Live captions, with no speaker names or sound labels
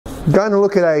going to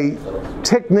look at a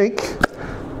technique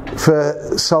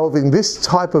for solving this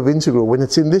type of integral when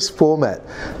it's in this format.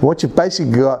 And what you've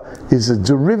basically got is a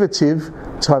derivative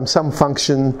times some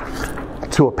function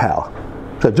to a power.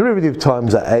 So derivative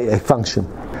times a function.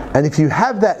 And if you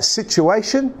have that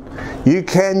situation, you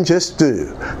can just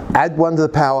do add 1 to the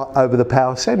power over the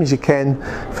power, same as you can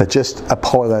for just a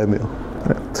polynomial.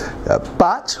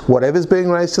 But whatever's being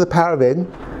raised to the power of n,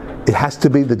 it has to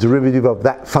be the derivative of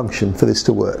that function for this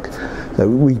to work. So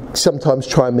we sometimes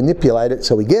try and manipulate it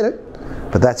so we get it,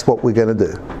 but that's what we're going to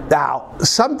do. Now,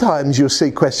 sometimes you'll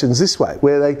see questions this way,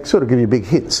 where they sort of give you big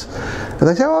hints. And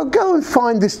they say, oh, go and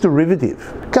find this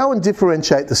derivative. Go and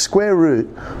differentiate the square root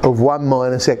of 1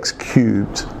 minus x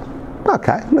cubed.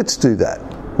 Okay, let's do that.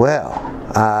 Well,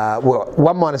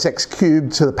 1 minus x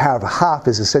cubed to the power of a half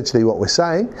is essentially what we're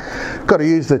saying. Got to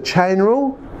use the chain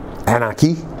rule,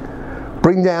 anarchy.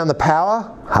 Bring down the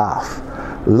power, half.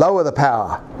 Lower the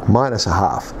power, minus a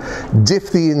half.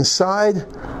 Diff the inside,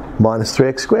 minus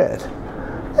 3x squared.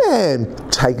 And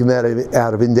taking that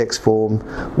out of index form,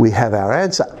 we have our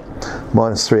answer.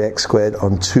 Minus 3x squared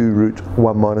on 2 root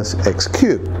 1 minus x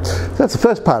cubed. So that's the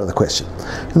first part of the question.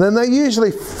 And then they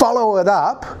usually follow it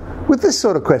up with this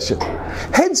sort of question.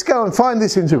 Hence, go and find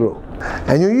this integral.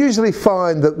 And you'll usually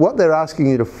find that what they're asking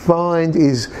you to find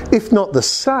is, if not the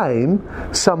same,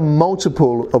 some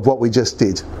multiple of what we just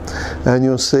did. And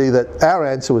you'll see that our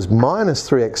answer was minus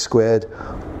 3x squared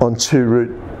on 2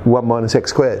 root 1 minus x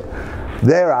squared.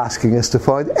 They're asking us to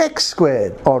find x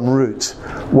squared on root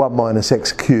 1 minus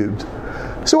x cubed.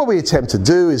 So what we attempt to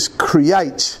do is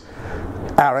create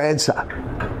our answer.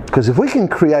 Because if we can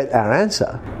create our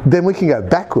answer, then we can go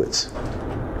backwards.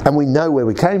 And we know where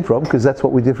we came from, because that's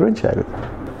what we differentiated.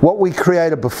 What we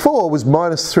created before was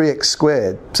minus 3x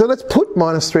squared. So let's put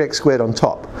minus 3x squared on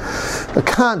top. I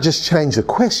can't just change the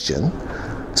question,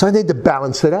 so I need to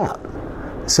balance it out.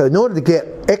 So in order to get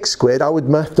x squared, I would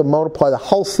have to multiply the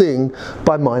whole thing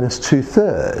by minus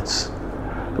 2/3.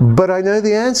 But I know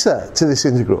the answer to this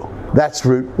integral. That's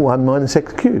root 1 minus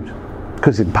x cubed.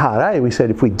 Because in part A we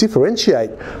said if we differentiate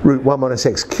root 1 minus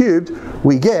x cubed,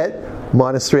 we get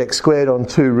minus 3x squared on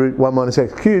 2 root 1 minus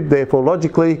x cubed. Therefore,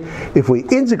 logically, if we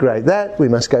integrate that, we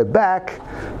must go back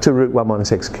to root 1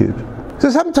 minus x cubed. So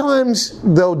sometimes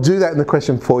they'll do that in the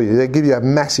question for you. They give you a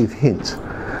massive hint.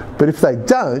 But if they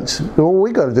don't, all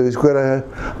we've got to do is we've got to,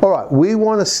 all right, we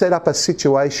want to set up a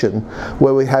situation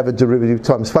where we have a derivative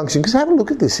times function. Because have a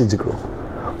look at this integral.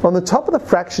 On the top of the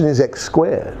fraction is x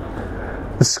squared.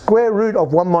 The square root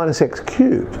of 1 minus x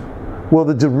cubed. Well,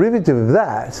 the derivative of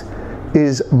that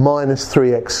is minus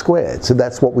 3x squared. So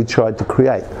that's what we tried to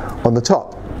create on the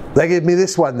top. They give me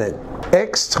this one then.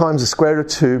 X times the square root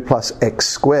of 2 plus x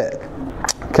squared.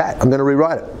 Okay, I'm going to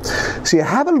rewrite it. So you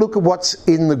have a look at what's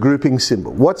in the grouping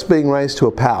symbol. What's being raised to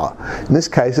a power? In this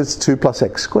case, it's 2 plus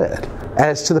x squared.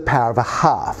 And it's to the power of a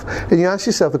half. And you ask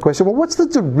yourself the question, well, what's the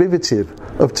derivative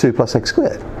of 2 plus x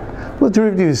squared? Well, the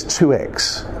derivative is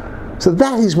 2x. So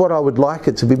that is what I would like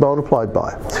it to be multiplied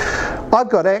by. I've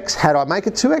got x. How do I make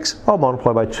it 2x? I'll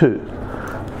multiply by 2.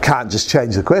 Can't just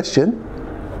change the question.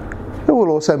 It will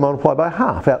also multiply by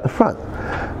half out the front.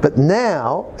 But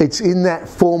now it's in that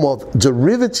form of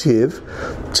derivative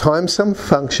times some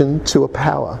function to a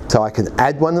power. So I can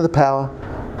add 1 to the power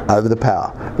over the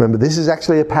power. Remember, this is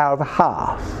actually a power of a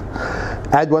half.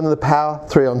 Add 1 to the power,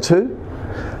 3 on 2.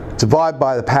 Divide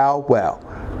by the power, well,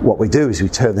 what we do is we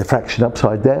turn the fraction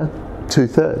upside down,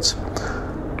 2/3.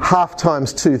 Half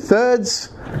times 2/3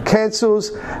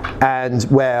 cancels, and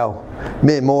well,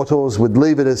 mere mortals would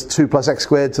leave it as 2 plus x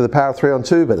squared to the power of 3 on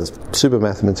 2, but as super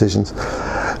mathematicians,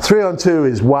 3 on 2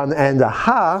 is 1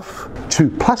 1/2, 2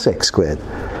 plus x squared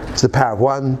to the power of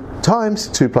 1 times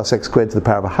 2 plus x squared to the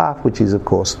power of a half, which is of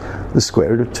course the square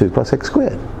root of 2 plus x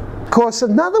squared. Of course,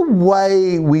 another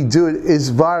way we do it is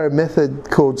via a method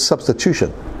called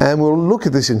substitution, and we'll look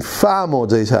at this in far more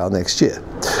detail next year.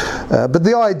 But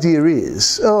the idea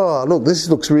is, oh look, this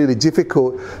looks really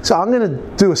difficult, so I'm going to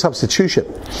do a substitution.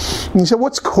 And so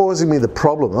what's causing me the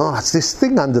problem? Oh, it's this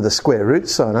thing under the square root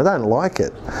sign, I don't like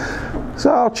it. So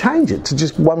I'll change it to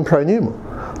just one pronumeral.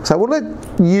 So we'll let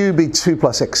u be 2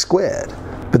 plus x squared.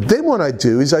 But then what I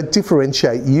do is I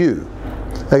differentiate u.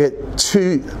 I get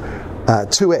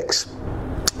 2x.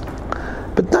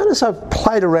 But notice I've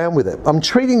played around with it. I'm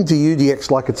treating du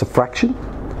dx like it's a fraction.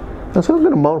 And so I'm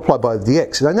going to multiply by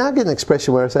dx. And I now get an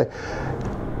expression where I say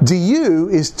du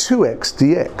is 2x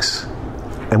dx.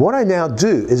 And what I now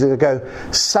do is I go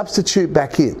substitute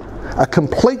back in. A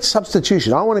complete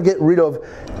substitution. I want to get rid of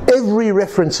every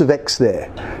reference of x there.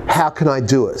 How can I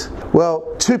do it? Well,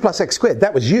 2 plus x squared,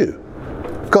 that was u.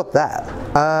 Got that.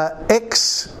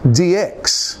 X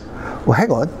dx. well,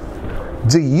 hang on.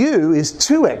 du is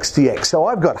 2x dx, so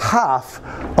I've got half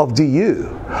of du.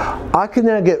 I can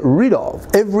now get rid of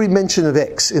every mention of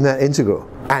x in that integral,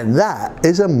 and that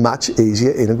is a much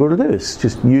easier integral to do. It's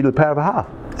just u to the power of a half.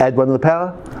 Add 1 to the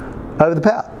power over the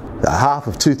power. A half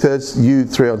of 2/3 u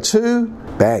 3 on 2,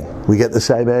 bang, we get the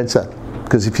same answer.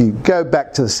 Because if you go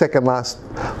back to the second last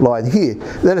line here,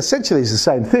 that essentially is the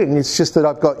same thing. It's just that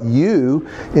I've got u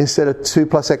instead of 2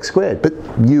 plus x squared. But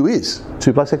u is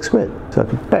 2 plus x squared. So I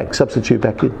can bang, substitute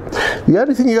back in. The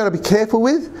only thing you've got to be careful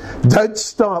with, don't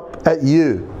stop at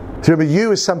u. Remember,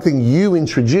 u is something you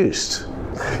introduced.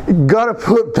 You've got to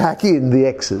put back in the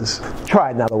x's.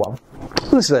 Try another one.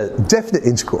 This is a definite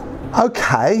integral.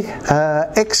 Okay,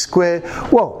 x squared.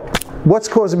 Well, what's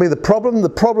causing me the problem? The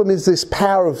problem is this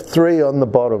power of 3 on the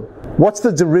bottom. What's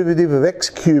the derivative of x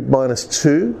cubed minus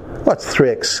 2? Well, it's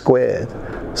 3x squared.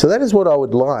 So that is what I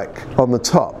would like on the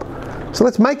top. So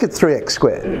let's make it 3x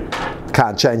squared.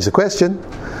 Can't change the question.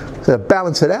 So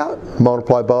balance it out,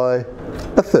 multiply by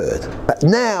 1/3. But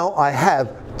now I have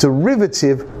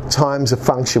derivative times a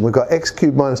function. We've got x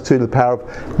cubed minus 2 to the power of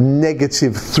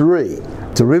 -3.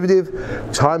 Derivative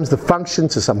times the function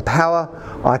to some power.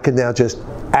 I can now just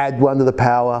add 1 to the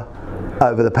power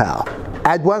over the power.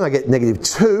 Add 1, I get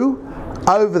 -2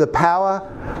 over the power.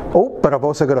 Oh, but I've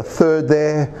also got a 1/3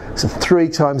 there. So 3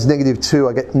 times -2,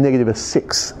 I get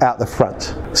 -6 out the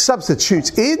front.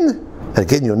 Substitute in, and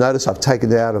again you'll notice I've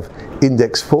taken it out of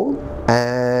index form,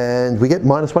 and we get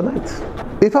 -1/8.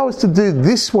 If I was to do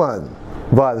this one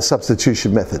via the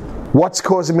substitution method, what's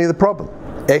causing me the problem?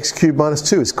 X cubed minus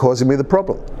 2 is causing me the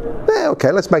problem.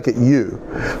 Okay, let's make it u.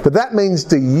 But that means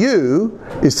du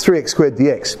is 3x squared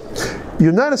dx.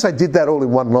 You'll notice I did that all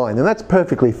in one line, and that's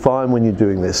perfectly fine when you're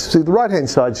doing this. See, the right-hand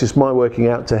side is just my working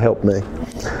out to help me.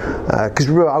 Because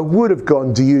remember, I would have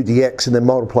gone du dx and then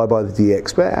multiply by the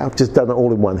dx, but I've just done it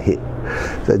all in one hit.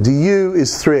 So du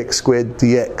is 3x squared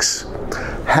dx.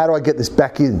 How do I get this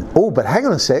back in? Oh, but hang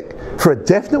on a sec. For a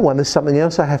definite one, there's something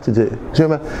else I have to do. So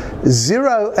remember,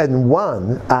 0 and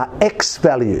 1 are x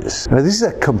values. Now, this is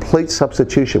a complete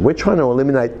substitution. We're trying to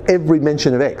eliminate every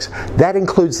mention of x. That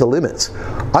includes the limits.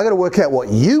 I've got to work out what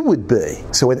u would be.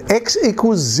 So when x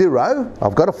equals 0,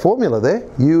 I've got a formula there.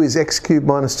 U is x cubed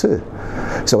minus 2.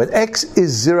 So when x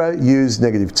is 0, u is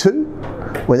 -2.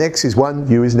 When x is 1,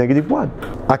 u is -1.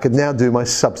 I can now do my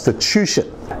substitution.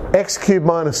 X cubed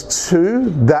minus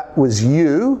 2, that was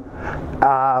u.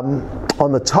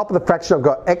 On the top of the fraction, I've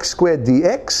got x squared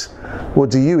dx. Well,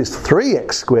 du is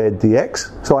 3x squared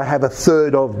dx. So I have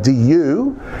 1/3 of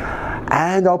du.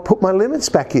 And I'll put my limits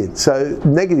back in. So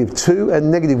 -2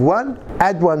 and -1.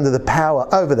 Add 1 to the power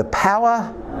over the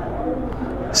power.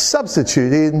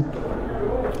 Substitute in.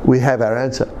 We have our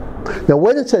answer. Now,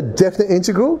 when it's a definite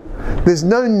integral, there's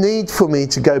no need for me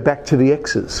to go back to the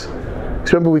x's.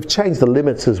 So remember, we've changed the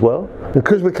limits as well.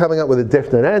 Because we're coming up with a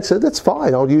definite answer, that's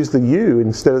fine. I'll use the u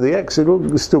instead of the x.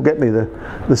 It'll still get me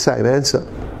the same answer.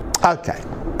 Okay.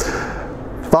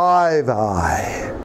 5i.